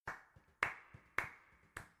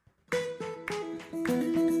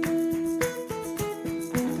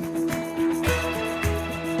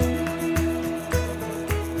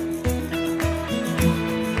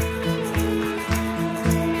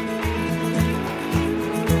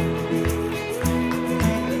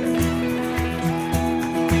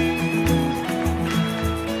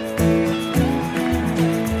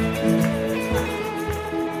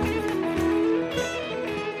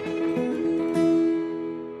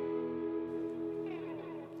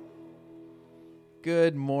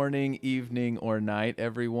Good morning, evening, or night,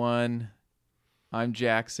 everyone. I'm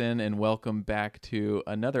Jackson, and welcome back to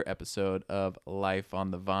another episode of Life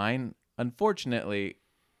on the Vine. Unfortunately,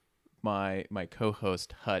 my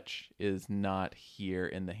co-host Hutch is not here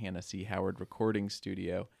in the Hannah C. Howard recording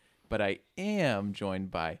studio, but I am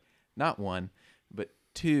joined by not one, but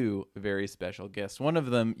two very special guests. One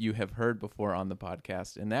of them you have heard before on the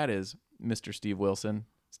podcast, and that is Mr. Steve Wilson.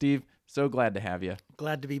 Steve, so glad to have you.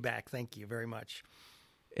 Glad to be back. Thank you very much.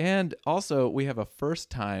 And also, we have a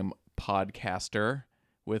first-time podcaster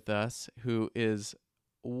with us who is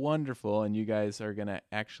wonderful, and you guys are going to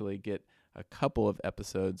actually get a couple of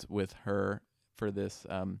episodes with her for this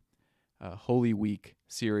Holy Week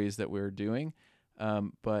series that we're doing.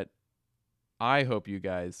 But I hope you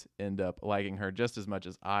guys end up liking her just as much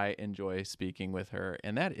as I enjoy speaking with her,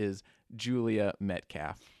 and that is Julia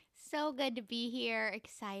Metcalf. So good to be here.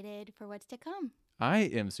 Excited for what's to come. I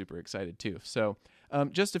am super excited too. So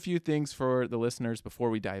just a few things for the listeners before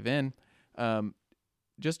we dive in.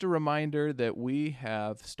 Just a reminder that we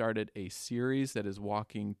have started a series that is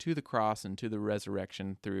walking to the cross and to the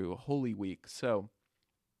resurrection through Holy Week. So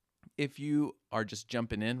if you are just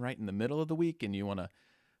jumping in right in the middle of the week and you want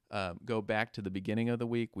to go back to the beginning of the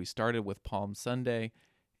week, we started with Palm Sunday.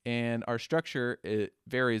 And our structure, it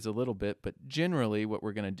varies a little bit, but generally what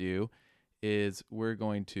we're going to do is we're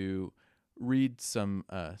going to read some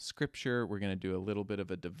scripture. We're going to do a little bit of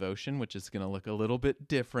a devotion, which is going to look a little bit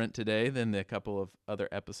different today than the couple of other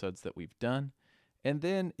episodes that we've done. And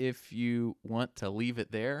then if you want to leave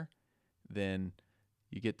it there, then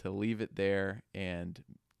you get to leave it there and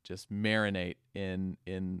just marinate in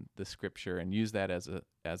the scripture and use that as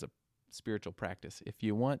a spiritual practice. If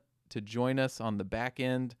you want to join us on the back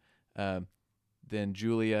end, then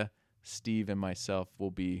Julia, Steve, and myself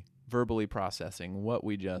will be verbally processing what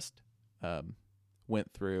we just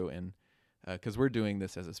went through, and because we're doing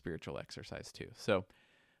this as a spiritual exercise too. So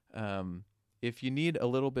if you need a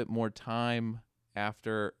little bit more time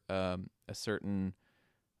after a certain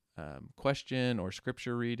question or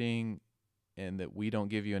scripture reading and that we don't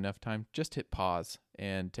give you enough time, just hit pause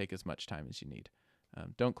and take as much time as you need.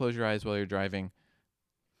 Don't close your eyes while you're driving.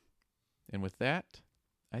 And with that,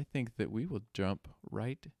 I think that we will jump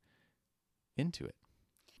right into it.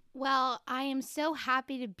 Well, I am so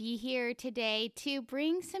happy to be here today to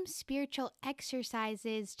bring some spiritual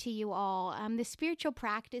exercises to you all. The spiritual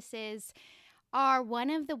practices are one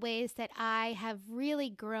of the ways that I have really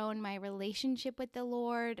grown my relationship with the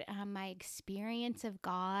Lord, my experience of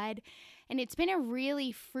God, and it's been a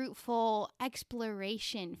really fruitful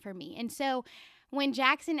exploration for me. And so when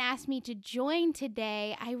Jackson asked me to join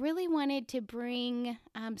today, I really wanted to bring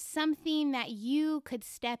something that you could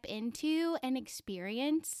step into and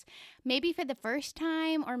experience, maybe for the first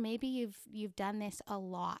time, or maybe you've done this a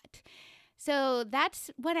lot. So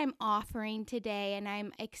that's what I'm offering today, and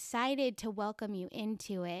I'm excited to welcome you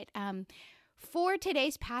into it. For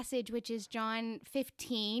today's passage, which is John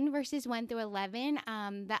 15, verses 1 through 11,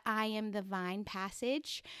 the I am the vine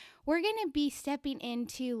passage, we're going to be stepping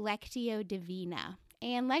into Lectio Divina.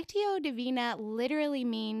 And Lectio Divina literally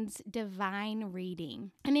means divine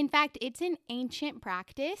reading. And in fact, it's an ancient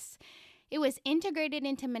practice. It was integrated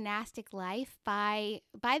into monastic life by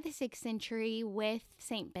the 6th century with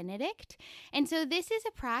Saint Benedict. And so this is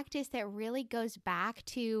a practice that really goes back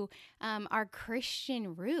to our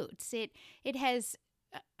Christian roots. It has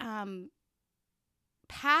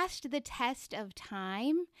passed the test of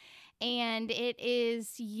time, and it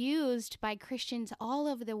is used by Christians all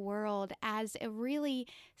over the world as a really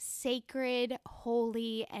sacred,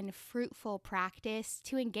 holy, and fruitful practice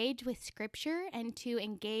to engage with Scripture and to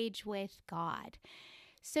engage with God.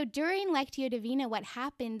 So during Lectio Divina, what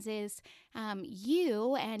happens is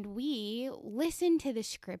you and we listen to the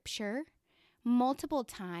Scripture multiple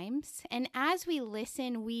times, and as we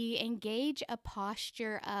listen, we engage a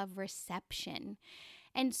posture of reception.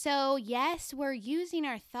 And so, yes, we're using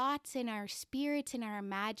our thoughts and our spirits and our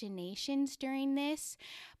imaginations during this,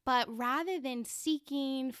 but rather than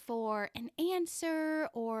seeking for an answer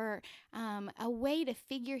or a way to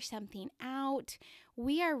figure something out,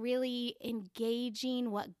 we are really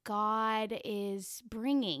engaging what God is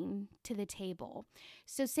bringing to the table.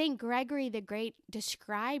 So St. Gregory the Great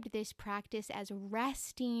described this practice as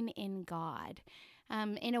resting in God.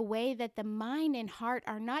 In a way that the mind and heart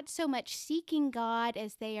are not so much seeking God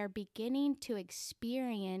as they are beginning to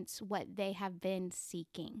experience what they have been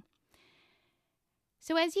seeking.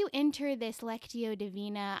 So as you enter this Lectio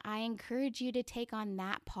Divina, I encourage you to take on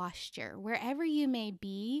that posture, wherever you may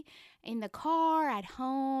be, in the car, at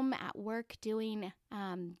home, at work, doing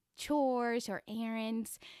chores or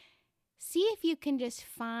errands. see if you can just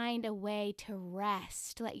find a way to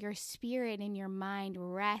rest. Let your spirit and your mind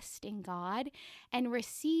rest in God and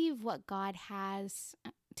receive what God has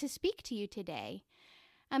to speak to you today.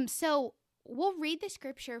 So we'll read the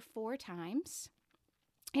scripture 4 times,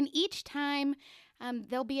 and each time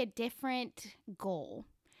there'll be a different goal.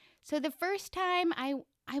 So the first time, I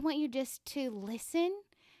want you just to listen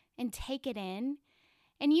and take it in.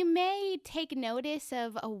 And you may take notice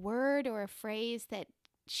of a word or a phrase that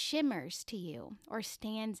shimmers to you or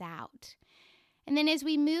stands out. And then as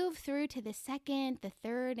we move through to the second, the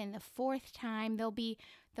third, and the fourth time, there'll be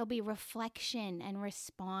reflection and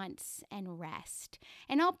response and rest.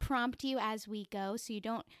 And I'll prompt you as we go, so you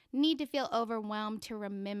don't need to feel overwhelmed to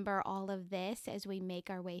remember all of this as we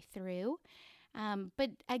make our way through.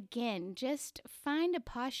 But again, just find a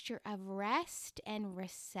posture of rest and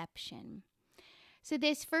reception. So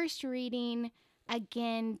this first reading,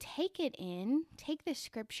 again, take it in, take the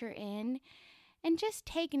scripture in, and just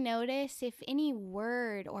take notice if any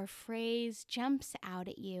word or phrase jumps out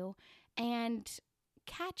at you, and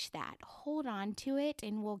catch that, hold on to it,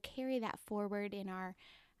 and we'll carry that forward in our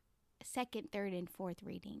second, third, and fourth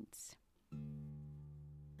readings.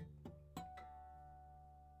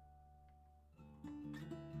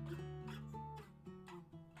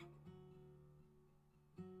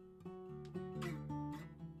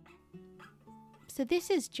 So this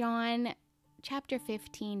is John chapter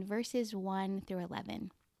 15, verses 1 through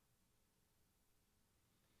 11.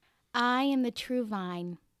 I am the true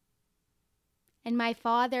vine, and my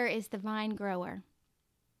Father is the vine grower.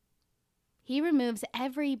 He removes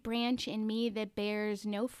every branch in me that bears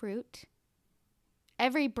no fruit.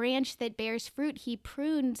 Every branch that bears fruit, he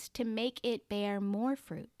prunes to make it bear more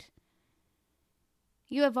fruit.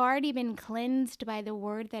 You have already been cleansed by the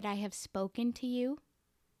word that I have spoken to you.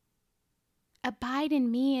 Abide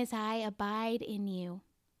in me as I abide in you.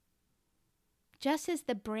 Just as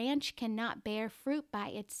the branch cannot bear fruit by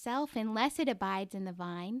itself unless it abides in the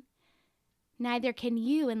vine, neither can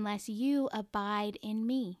you unless you abide in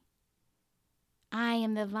me. I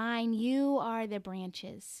am the vine, you are the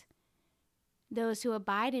branches. Those who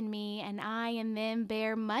abide in me and I in them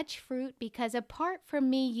bear much fruit, because apart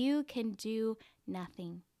from me you can do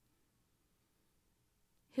nothing.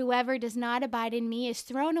 Whoever does not abide in me is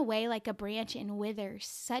thrown away like a branch and withers.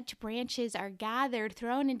 Such branches are gathered,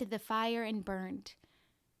 thrown into the fire, and burned.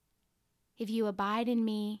 If you abide in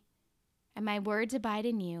me, and my words abide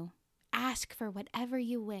in you, ask for whatever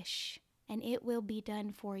you wish, and it will be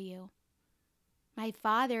done for you. My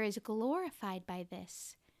Father is glorified by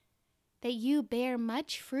this, that you bear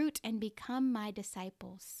much fruit and become my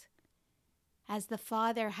disciples. As the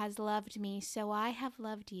Father has loved me, so I have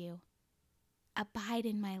loved you. Abide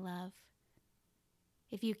in my love.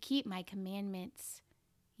 If you keep my commandments,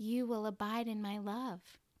 you will abide in my love,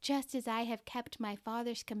 just as I have kept my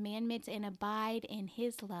Father's commandments and abide in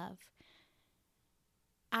his love.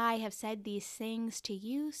 I have said these things to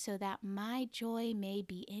you so that my joy may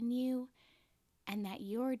be in you and that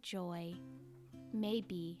your joy may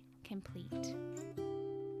be complete.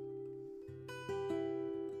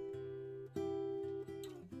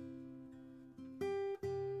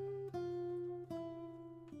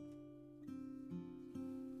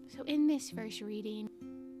 So in this first reading,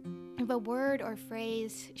 if a word or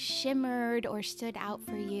phrase shimmered or stood out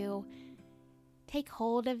for you, take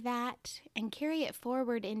hold of that and carry it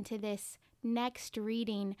forward into this next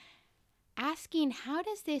reading, asking, how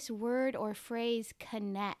does this word or phrase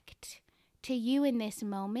connect to you in this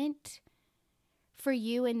moment, for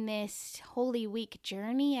you in this Holy Week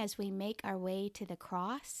journey as we make our way to the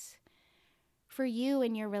cross, for you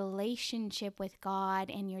in your relationship with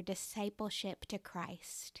God and your discipleship to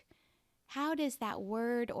Christ? How does that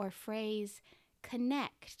word or phrase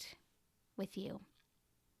connect with you?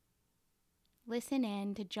 Listen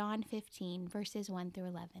in to John 15, verses 1 through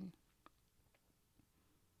 11.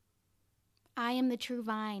 I am the true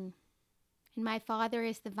vine, and my Father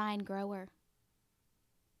is the vine grower.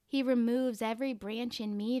 He removes every branch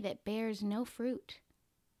in me that bears no fruit.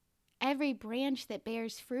 Every branch that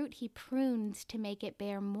bears fruit, he prunes to make it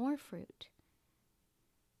bear more fruit.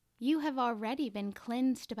 You have already been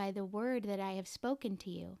cleansed by the word that I have spoken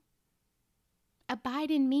to you.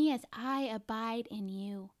 Abide in me as I abide in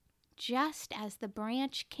you. Just as the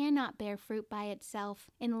branch cannot bear fruit by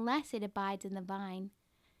itself unless it abides in the vine,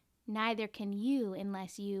 neither can you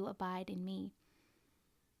unless you abide in me.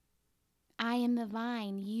 I am the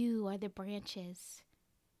vine, you are the branches.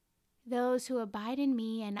 Those who abide in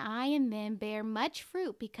me and I in them bear much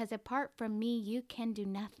fruit, because apart from me you can do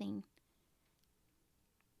nothing.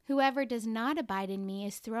 Whoever does not abide in me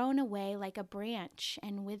is thrown away like a branch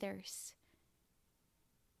and withers.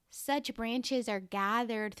 Such branches are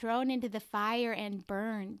gathered, thrown into the fire, and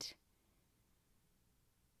burned.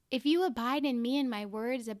 If you abide in me and my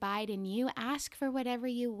words abide in you, ask for whatever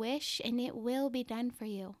you wish, and it will be done for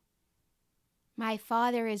you. My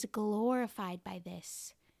Father is glorified by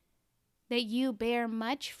this, that you bear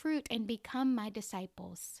much fruit and become my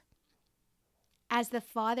disciples. As the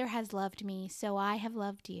Father has loved me, so I have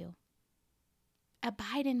loved you.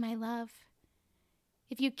 Abide in my love.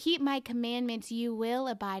 If you keep my commandments, you will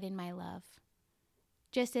abide in my love,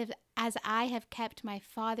 just as I have kept my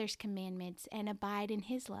Father's commandments and abide in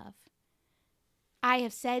his love. I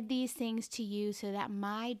have said these things to you so that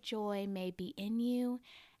my joy may be in you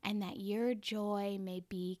and that your joy may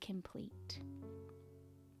be complete.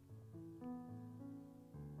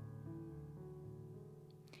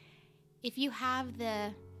 If you have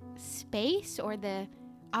the space or the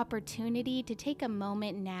opportunity to take a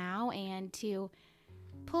moment now and to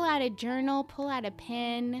pull out a journal, pull out a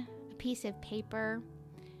pen, a piece of paper,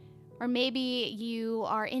 or maybe you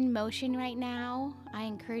are in motion right now, I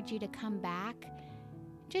encourage you to come back.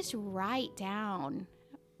 Just write down,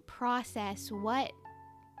 process what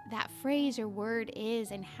that phrase or word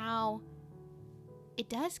is and how it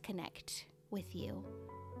does connect with you,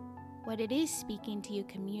 what it is speaking to you,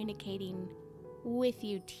 communicating with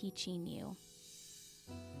you, teaching you.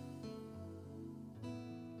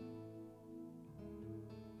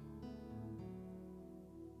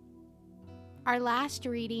 Our last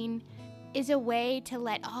reading is a way to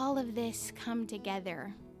let all of this come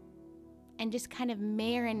together and just kind of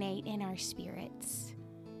marinate in our spirits.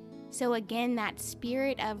 So again, that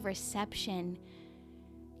spirit of reception,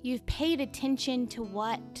 you've paid attention to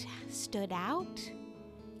what stood out.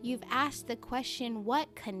 You've asked the question,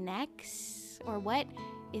 what connects or what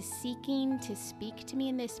is seeking to speak to me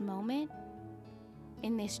in this moment,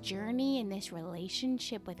 in this journey, in this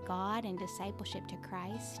relationship with God and discipleship to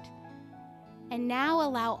Christ? And now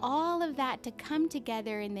allow all of that to come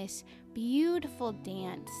together in this beautiful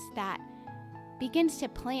dance that begins to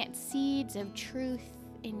plant seeds of truth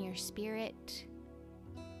in your spirit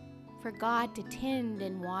for God to tend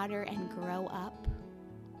and water and grow up.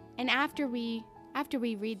 And after we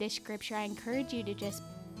read this scripture, I encourage you to just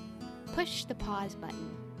push the pause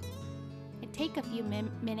button and take a few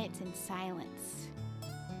minutes in silence.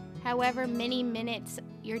 However many minutes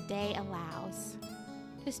your day allows.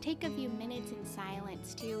 Just take a few minutes in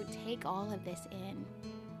silence to take all of this in,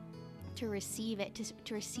 to receive it,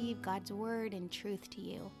 to receive God's word and truth to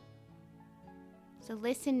you. So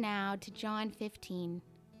listen now to John 15,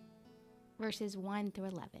 verses 1 through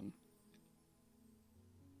 11.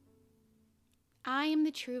 I am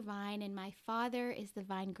the true vine, and my Father is the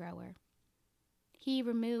vine grower. He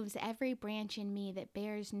removes every branch in me that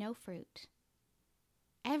bears no fruit.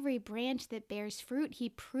 Every branch that bears fruit, he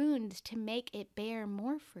prunes to make it bear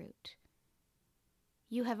more fruit.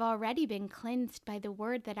 You have already been cleansed by the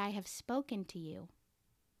word that I have spoken to you.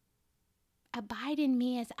 Abide in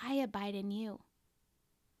me as I abide in you.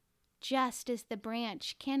 Just as the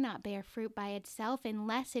branch cannot bear fruit by itself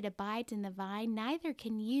unless it abides in the vine, neither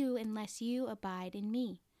can you unless you abide in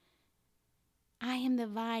me. I am the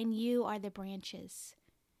vine, you are the branches.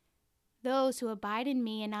 Those who abide in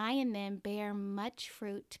me and I in them bear much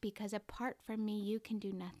fruit, because apart from me you can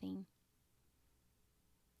do nothing.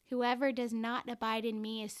 Whoever does not abide in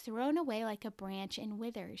me is thrown away like a branch and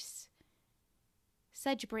withers.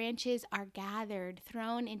 Such branches are gathered,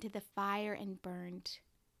 thrown into the fire, and burned.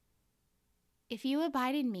 If you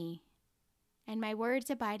abide in me, and my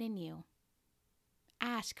words abide in you,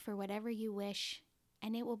 ask for whatever you wish,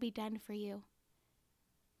 and it will be done for you.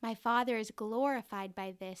 My Father is glorified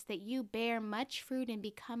by this, that you bear much fruit and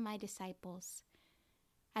become my disciples.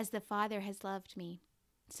 As the Father has loved me,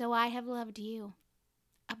 so I have loved you.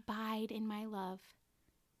 Abide in my love.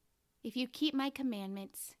 If you keep my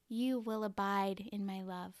commandments, you will abide in my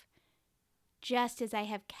love. Just as I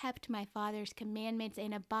have kept my Father's commandments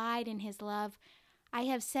and abide in his love, I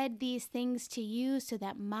have said these things to you so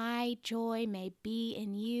that my joy may be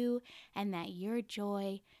in you and that your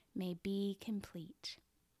joy may be complete.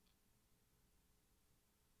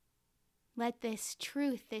 Let this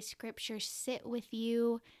truth, this scripture, sit with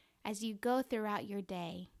you as you go throughout your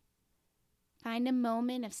day. Find a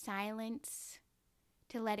moment of silence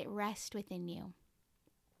to let it rest within you.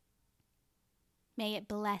 May it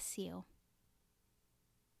bless you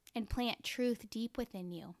and plant truth deep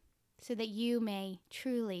within you so that you may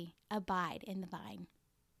truly abide in the vine.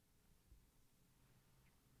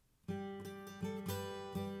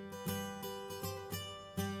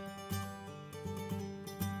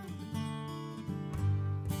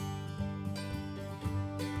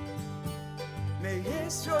 May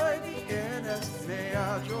his joy be in us, may our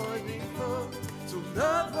our joy be full. So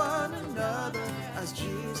love one another as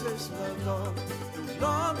Jesus loved all. No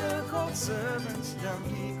longer called servants, now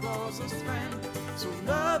he calls us friends. So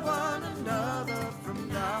love one another from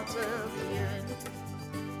now till the end.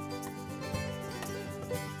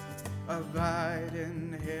 Abide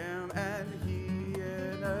in him and he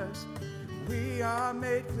in us. We are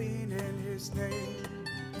made clean in his name.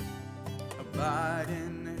 Abide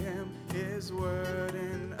in him, his word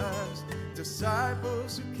in us.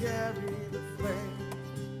 Disciples who carry the flame.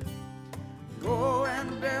 Go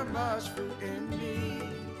and bear much fruit in me.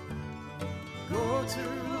 Go to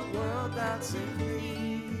the world that's in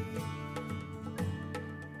need.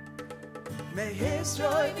 May his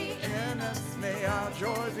joy be in us, may our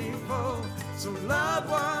joy be full. So love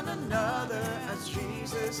one another as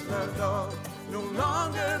Jesus loved all. No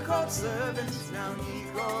longer called servants, now he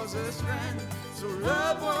calls us friends. So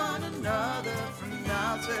love one another from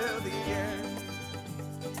now till the end.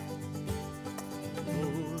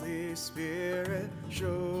 Holy Spirit,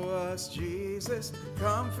 show us Jesus.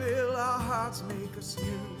 Come fill our hearts, make us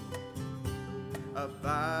new.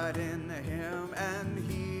 Abide in him and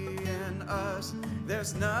he in us.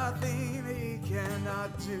 There's nothing he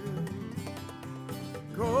cannot do.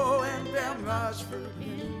 Go and bear much fruit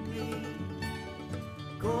in me.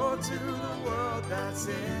 Go to the world that's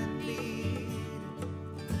in need.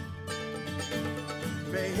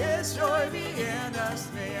 May his joy be in us,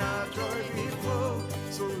 may our joy be full.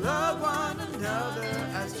 So love one another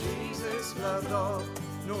as Jesus loved all.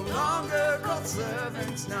 No longer called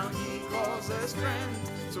servants, now he calls us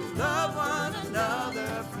friends. So love one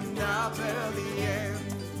another from now till the end.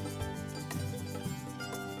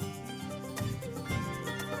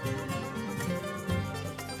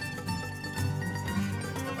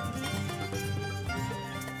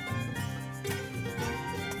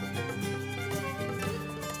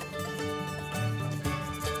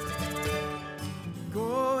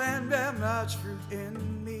 Go and bear much fruit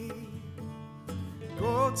in me.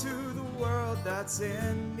 Go to the world that's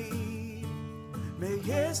in need. May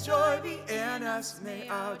his joy be in us, may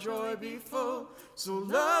our joy be full. So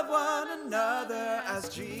love one another as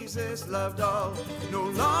Jesus loved all. No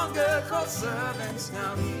longer called servants,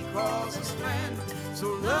 now he calls us friends.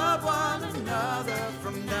 So love one another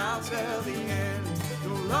from now till the end.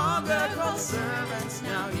 No longer called servants,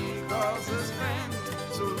 now he calls us friends.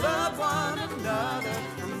 So love one another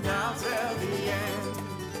from now till the end.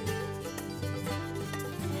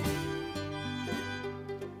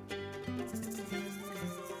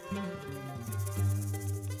 Amen.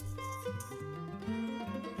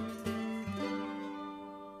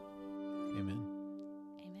 Amen.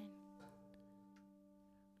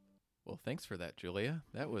 Well, thanks for that, Julia.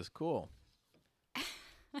 That was cool.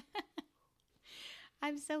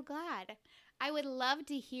 I'm so glad. I would love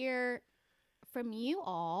to hear from you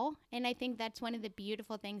all. And I think that's one of the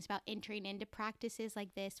beautiful things about entering into practices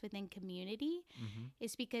like this within community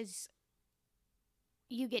is because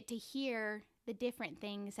you get to hear the different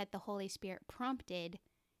things that the Holy Spirit prompted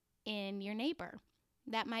in your neighbor.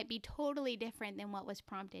 That might be totally different than what was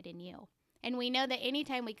prompted in you. And we know that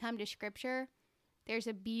anytime we come to Scripture, there's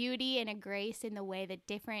a beauty and a grace in the way that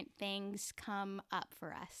different things come up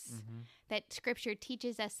for us. That Scripture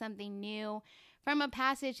teaches us something new from a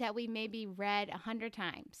passage that we maybe read 100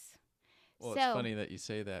 times. Well, it's funny that you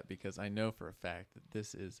say that because I know for a fact that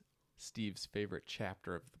this is Steve's favorite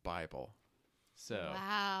chapter of the Bible. So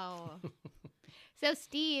Wow. So,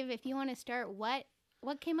 Steve, if you want to start, what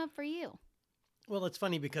came up for you? Well, it's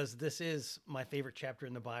funny because this is my favorite chapter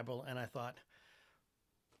in the Bible, and I thought,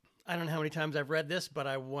 I don't know how many times I've read this, but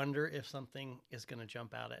I wonder if something is going to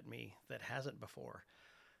jump out at me that hasn't before.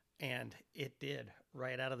 And it did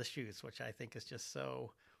right out of the chutes, which I think is just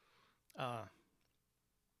so,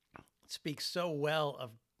 speaks so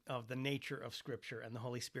well of the nature of Scripture and the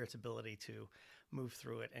Holy Spirit's ability to move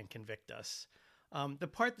through it and convict us. The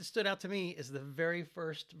part that stood out to me is the very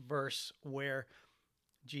first verse where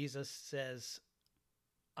Jesus says,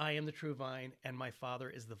 I am the true vine and my Father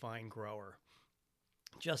is the vine grower.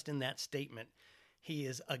 Just in that statement, he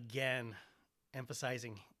is again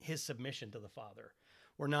emphasizing his submission to the Father.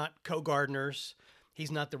 We're not co-gardeners.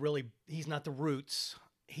 He's not the roots.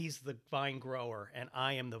 He's the vine grower and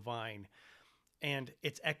I am the vine. And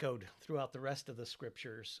it's echoed throughout the rest of the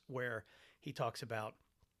scriptures where he talks about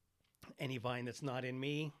any vine that's not in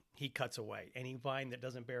me, he cuts away. Any vine that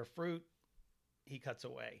doesn't bear fruit, he cuts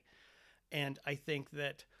away. And I think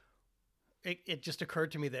that it just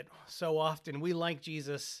occurred to me that so often we like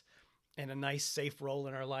Jesus and a nice, safe role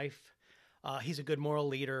in our life. He's a good moral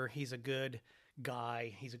leader. He's a good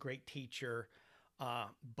guy. He's a great teacher.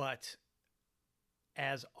 But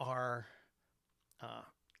as our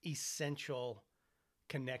essential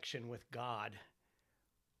connection with God,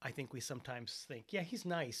 I think we sometimes think, yeah, he's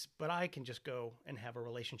nice, but I can just go and have a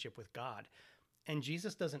relationship with God. And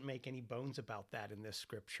Jesus doesn't make any bones about that in this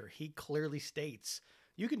scripture. He clearly states,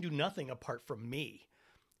 you can do nothing apart from me.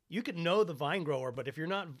 You can know the vine grower, but if you're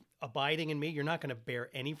not abiding in me, you're not going to bear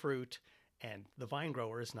any fruit, and the vine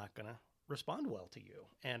grower is not going to respond well to you.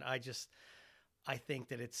 And I think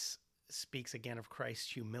that it speaks again of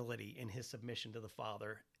Christ's humility in his submission to the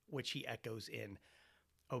Father, which he echoes in,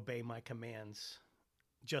 obey my commands,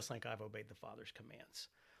 just like I've obeyed the Father's commands.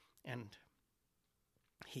 And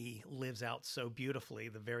he lives out so beautifully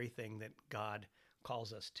the very thing that God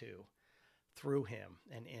calls us to through him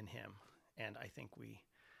and in him. And I think we,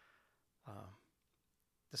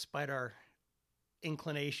 despite our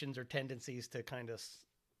inclinations or tendencies to kind of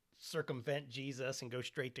circumvent Jesus and go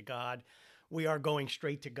straight to God, we are going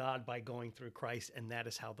straight to God by going through Christ. And that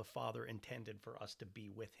is how the Father intended for us to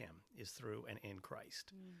be with him, is through and in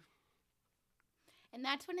Christ. And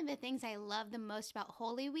that's one of the things I love the most about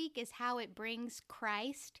Holy Week, is how it brings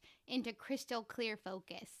Christ into crystal clear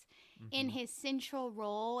focus in his central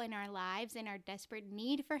role in our lives and our desperate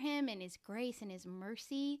need for him and his grace and his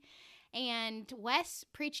mercy. And Wes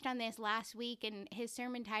preached on this last week, and his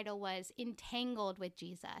sermon title was Entangled with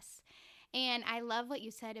Jesus. And I love what you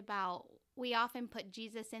said about we often put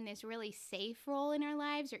Jesus in this really safe role in our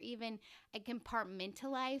lives, or even a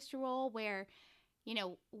compartmentalized role where, you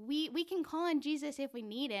know, we can call on Jesus if we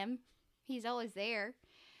need him. He's always there.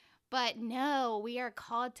 But no, we are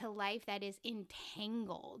called to life that is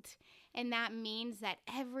entangled. And that means that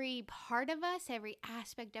every part of us, every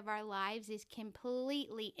aspect of our lives is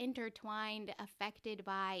completely intertwined, affected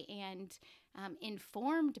by, and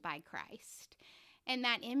informed by Christ. And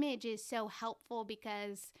that image is so helpful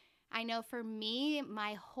because I know for me,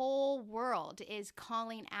 my whole world is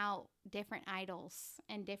calling out different idols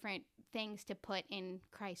and different things to put in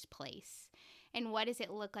Christ's place. And what does it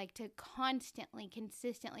look like to constantly,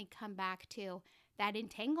 consistently come back to that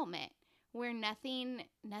entanglement where nothing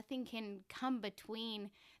can come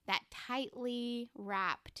between that tightly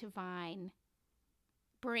wrapped vine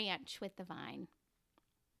branch with the vine?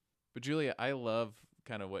 But Julia, I love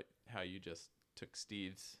kind of how you just took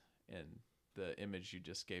Steve's and the image you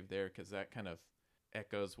just gave there, because that kind of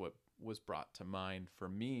echoes what was brought to mind for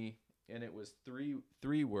me. And it was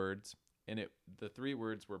three words, and the three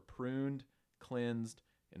words were pruned, cleansed,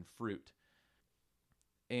 and fruit.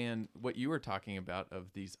 And what you were talking about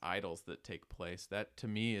of these idols that take place, that to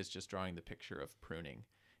me is just drawing the picture of pruning,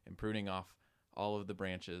 and pruning off all of the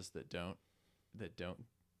branches that don't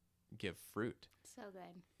give fruit. So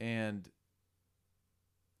good. And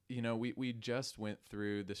you know, we just went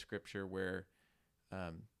through the scripture where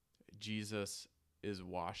Jesus is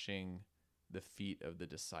washing the feet of the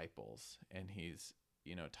disciples, and he's,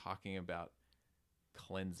 you know, talking about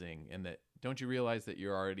cleansing, and that, don't you realize that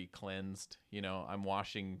you're already cleansed? You know, I'm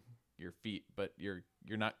washing your feet, but you're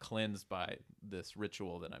not cleansed by this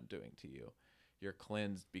ritual that I'm doing to you. You're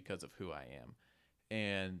cleansed because of who I am.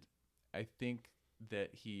 And I think that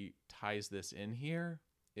he ties this in here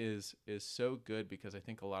is so good, because I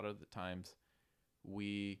think a lot of the times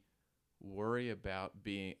we worry about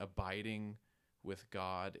abiding with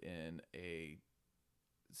God in a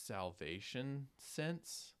salvation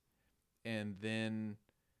sense, and then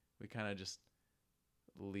we kind of just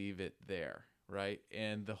leave it there, right?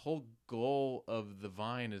 And the whole goal of the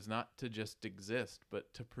vine is not to just exist,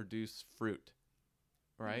 but to produce fruit,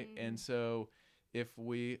 right? And so if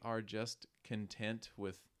we are just content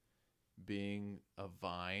with being a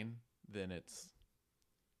vine, then it's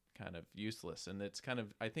kind of useless. And it's kind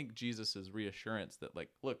of, I think, Jesus's reassurance that, like,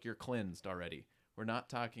 look, you're cleansed already. We're not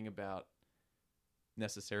talking about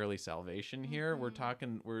necessarily salvation here.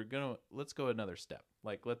 Let's go another step.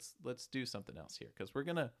 Like, let's do something else here, because we're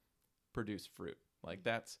gonna produce fruit. Like,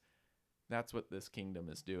 that's what this kingdom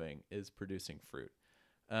is doing, is producing fruit.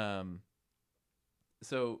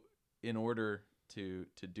 So in order to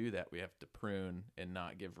do that, we have to prune and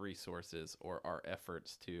not give resources or our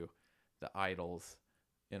efforts to the idols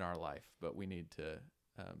in our life, but we need to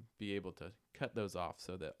be able to cut those off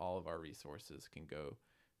so that all of our resources can go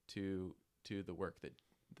to the work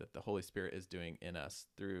that the Holy Spirit is doing in us,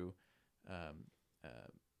 through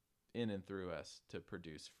in and through us, to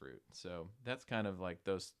produce fruit. So that's kind of like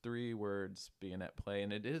those three words being at play,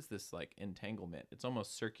 and it is this like entanglement. It's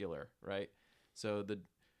almost circular, right? So the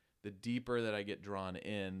deeper that I get drawn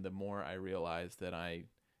in, the more I realize that I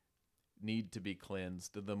need to be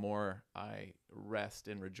cleansed, the more I rest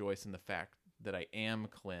and rejoice in the fact that I am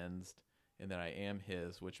cleansed and that I am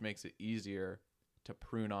his, which makes it easier to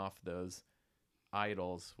prune off those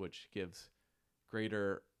idols, which gives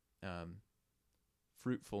greater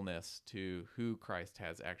fruitfulness to who Christ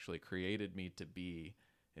has actually created me to be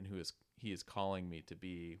and he is calling me to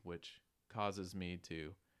be, which causes me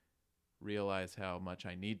to realize how much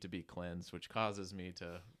I need to be cleansed, which causes me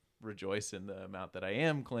to rejoice in the amount that I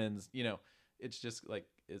am cleansed. It's just like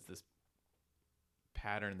it's this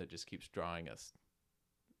pattern that just keeps drawing us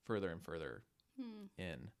further and further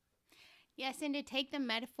in. Yes, and to take the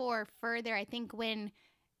metaphor further, I think when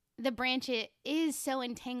the branch is so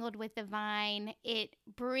entangled with the vine, it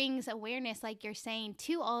brings awareness, like you're saying,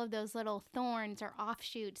 to all of those little thorns or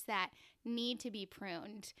offshoots that need to be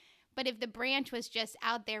pruned. But if the branch was just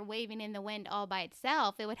out there waving in the wind all by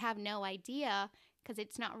itself, it would have no idea, because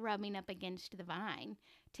it's not rubbing up against the vine,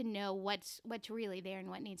 to know what's really there and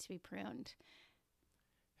what needs to be pruned.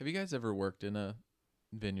 Have you guys ever worked in a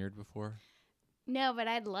vineyard before? No, but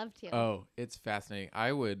I'd love to. Oh, it's fascinating.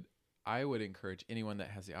 I would encourage anyone that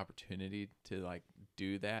has the opportunity to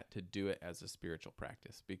do that, to do it as a spiritual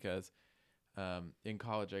practice, because in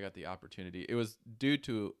college I got the opportunity. It was due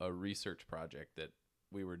to a research project that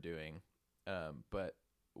we were doing, but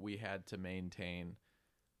we had to maintain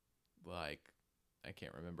I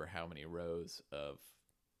can't remember how many rows of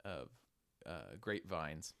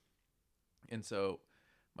grapevines, and so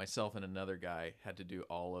myself and another guy had to do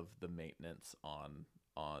all of the maintenance on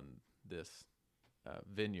this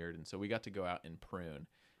vineyard. And so we got to go out and prune,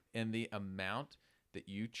 and the amount that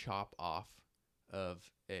you chop off of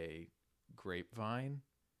a grapevine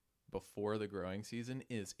before the growing season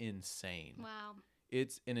is insane. Wow.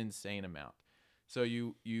 It's an insane amount. So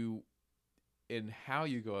you in how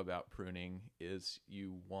you go about pruning is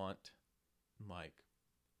you want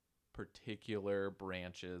particular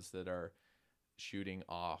branches that are shooting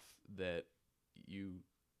off, that you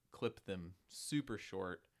clip them super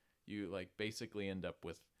short. You basically end up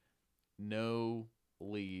with no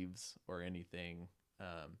leaves or anything,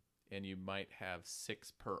 and you might have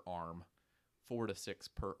 6 per arm, 4 to 6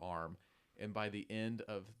 per arm. And by the end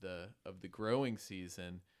of the growing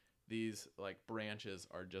season, these branches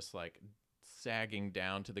are just sagging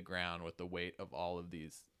down to the ground with the weight of all of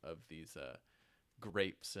these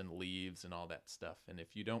grapes and leaves and all that stuff. And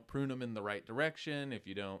if you don't prune them in the right direction, if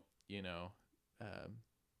you don't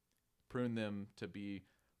prune them to be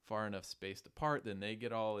far enough spaced apart, then they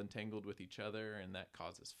get all entangled with each other, and that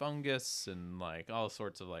causes fungus and all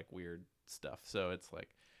sorts of weird stuff. So it's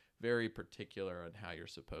very particular on how you're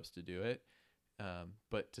supposed to do it.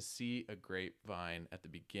 But to see a grapevine at the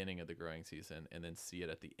beginning of the growing season and then see it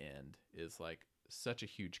at the end is such a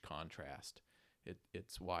huge contrast.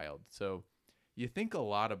 It's wild. So you think a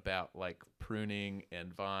lot about pruning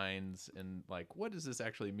and vines and what does this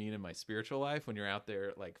actually mean in my spiritual life when you're out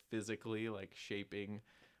there physically shaping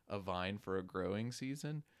a vine for a growing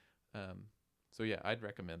season. So yeah, I'd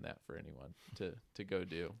recommend that for anyone to go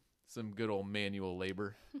do some good old manual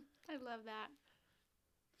labor. I love that.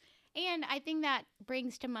 And I think that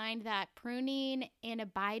brings to mind that pruning and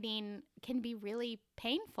abiding can be really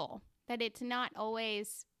painful, that it's not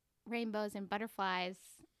always rainbows and butterflies.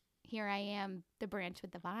 Here I am, the branch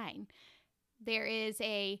with the vine. There is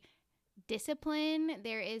a discipline,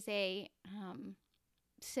 there is a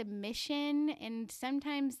submission, and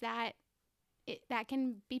sometimes that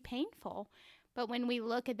can be painful. But when we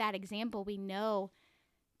look at that example, we know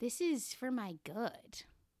this is for my good.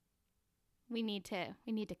 We need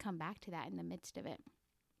to come back to that in the midst of it.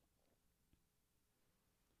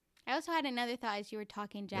 I also had another thought as you were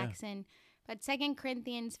talking, Jackson. But 2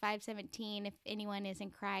 Corinthians 5:17, if anyone is in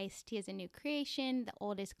Christ, he is a new creation. The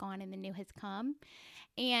old is gone and the new has come.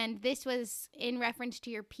 And this was in reference to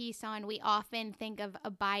your piece on, we often think of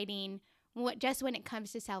abiding just when it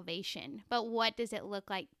comes to salvation. But what does it look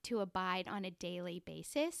like to abide on a daily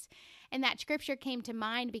basis? And that scripture came to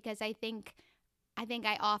mind because I think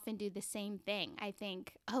I often do the same thing. I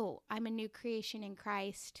think, oh, I'm a new creation in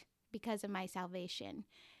Christ because of my salvation.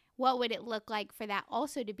 What would it look like for that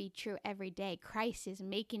also to be true every day? Christ is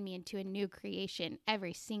making me into a new creation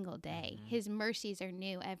every single day. Mm-hmm. His mercies are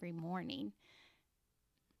new every morning.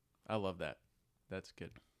 I love that. That's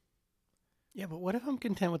good. Yeah, but what if I'm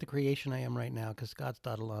content with the creation I am right now because God's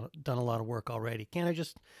done a lot of work already? Can't I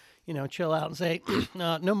just, chill out and say,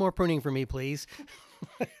 no more pruning for me, please?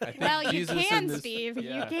 Well, you can, Steve.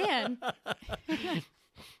 Yeah. You can.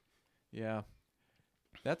 Yeah.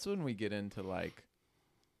 That's when we get into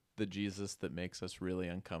the Jesus that makes us really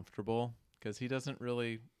uncomfortable, because he doesn't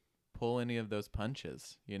really pull any of those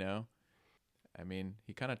punches, I mean,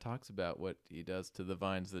 he kind of talks about what he does to the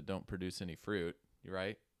vines that don't produce any fruit,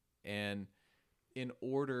 right? And in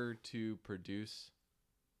order to produce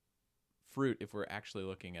fruit, if we're actually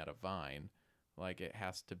looking at a vine, it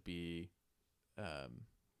has to be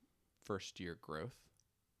first year growth.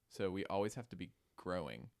 So we always have to be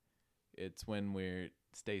growing. It's when we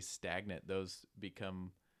stay stagnant, those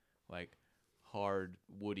become like hard,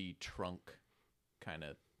 woody trunk kind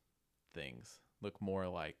of things. Look more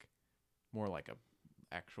like a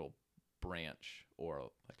actual branch or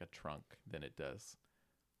like a trunk than it does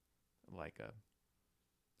like a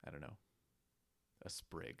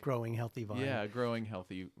sprig. Growing healthy vine. Yeah, growing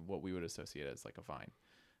healthy, what we would associate as like a vine.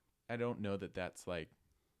 I don't know that that's like,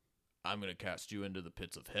 I'm going to cast you into the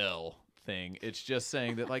pits of hell thing. It's just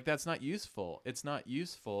saying that like that's not useful. It's not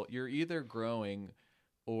useful. You're either growing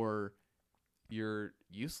or you're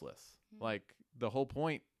useless. Like the whole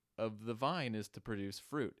point of the vine is to produce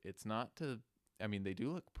fruit. It's not to, I mean, they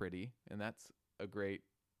do look pretty and that's a great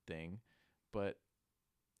thing, but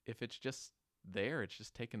if it's just there, it's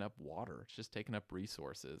just taking up water. It's just taking up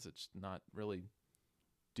resources. It's not really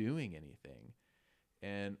doing anything.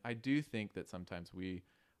 And I do think that sometimes we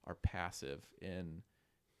are passive in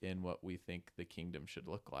what we think the kingdom should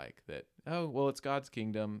look like. That, oh, well, it's God's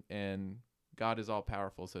kingdom and God is all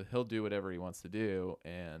powerful, so he'll do whatever he wants to do,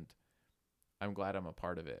 and I'm glad I'm a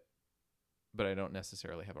part of it, but I don't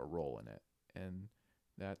necessarily have a role in it. And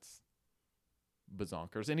that's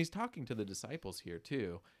bazonkers. And he's talking to the disciples here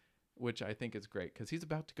too, which I think is great because he's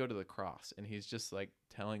about to go to the cross and he's just like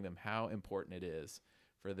telling them how important it is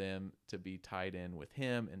for them to be tied in with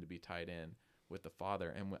him and to be tied in with the Father.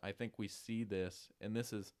 And I think we see this, and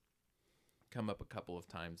this has come up a couple of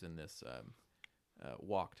times in this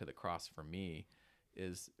walk to the cross for me,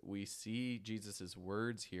 is we see Jesus's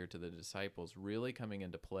words here to the disciples really coming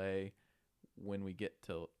into play when we get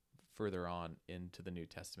to further on into the New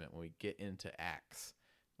Testament, when we get into Acts.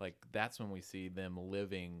 Like that's when we see them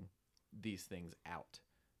living these things out.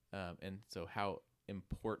 And so how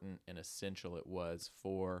important and essential it was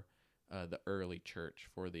for the early church,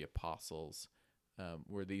 for the apostles,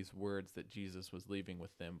 were these words that Jesus was leaving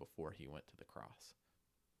with them before he went to the cross.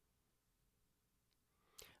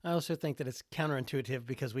 I also think that it's counterintuitive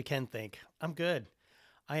because we can think, I'm good.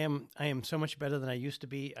 I am so much better than I used to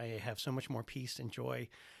be. I have so much more peace and joy.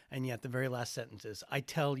 And yet the very last sentence is, I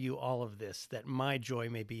tell you all of this, that my joy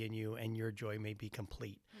may be in you and your joy may be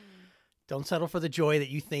complete. Don't settle for the joy that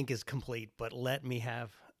you think is complete, but let me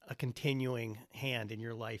have a continuing hand in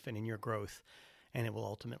your life and in your growth, and it will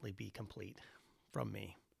ultimately be complete from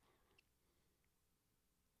me.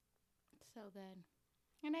 So good.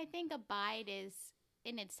 And I think abide is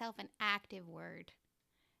in itself an active word.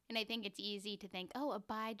 And I think it's easy to think, oh,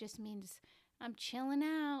 abide just means I'm chilling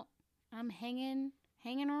out. I'm hanging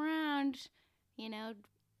around,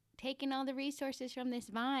 taking all the resources from this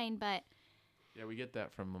vine. But yeah, we get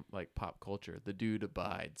that from like pop culture. The dude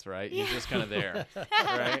abides, right? He's just kind of there,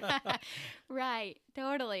 right? Right,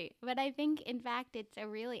 totally. But I think, in fact, it's a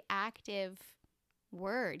really active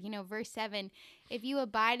word. Verse 7, if you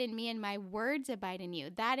abide in me and my words abide in you,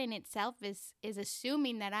 that in itself is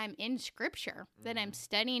assuming that I'm in Scripture, that I'm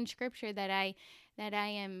studying Scripture, that I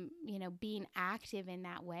am, being active in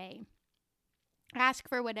that way. Ask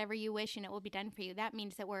for whatever you wish and it will be done for you. That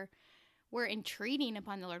means that we're entreating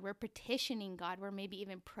upon the Lord. We're petitioning God. We're maybe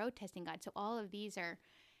even protesting God. So all of these are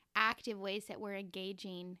active ways that we're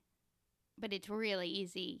engaging, but it's really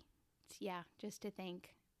easy. Just to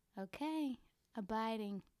think, okay,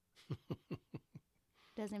 abiding.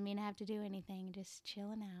 Doesn't mean I have to do anything, just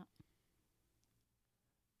chilling out.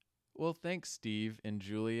 Well, thanks, Steve and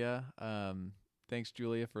Julia. Thanks,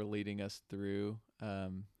 Julia, for leading us through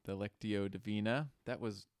the Lectio Divina. That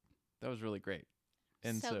was really great.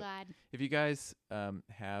 And so glad. If you guys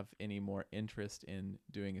have any more interest in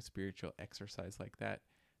doing a spiritual exercise like that,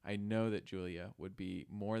 I know that Julia would be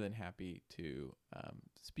more than happy to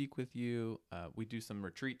speak with you. We do some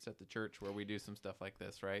retreats at the church where we do some stuff like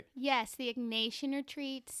this, right? Yes, the Ignatian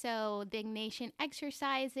retreat. So the Ignatian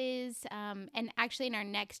exercises. And actually in our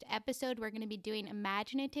next episode, we're going to be doing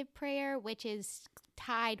imaginative prayer, which is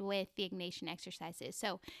tied with the Ignatian exercises.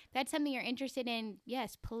 So if that's something you're interested in,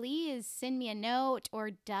 yes, please send me a note, or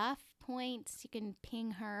Duff Points. You can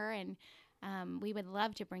ping her, and we would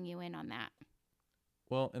love to bring you in on that.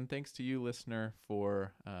 Well, and thanks to you, listener,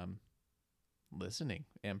 for listening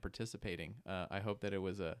and participating. I hope that it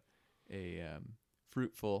was a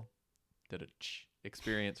fruitful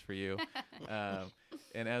experience for you.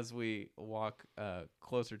 And as we walk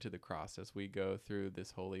closer to the cross, as we go through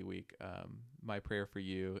this Holy Week, my prayer for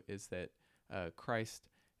you is that Christ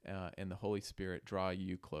and the Holy Spirit draw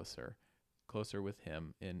you closer with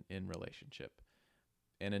him in relationship.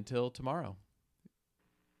 And until tomorrow,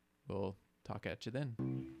 we'll talk at you then.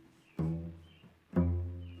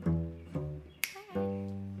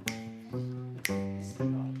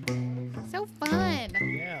 So fun.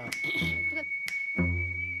 fun. Yeah.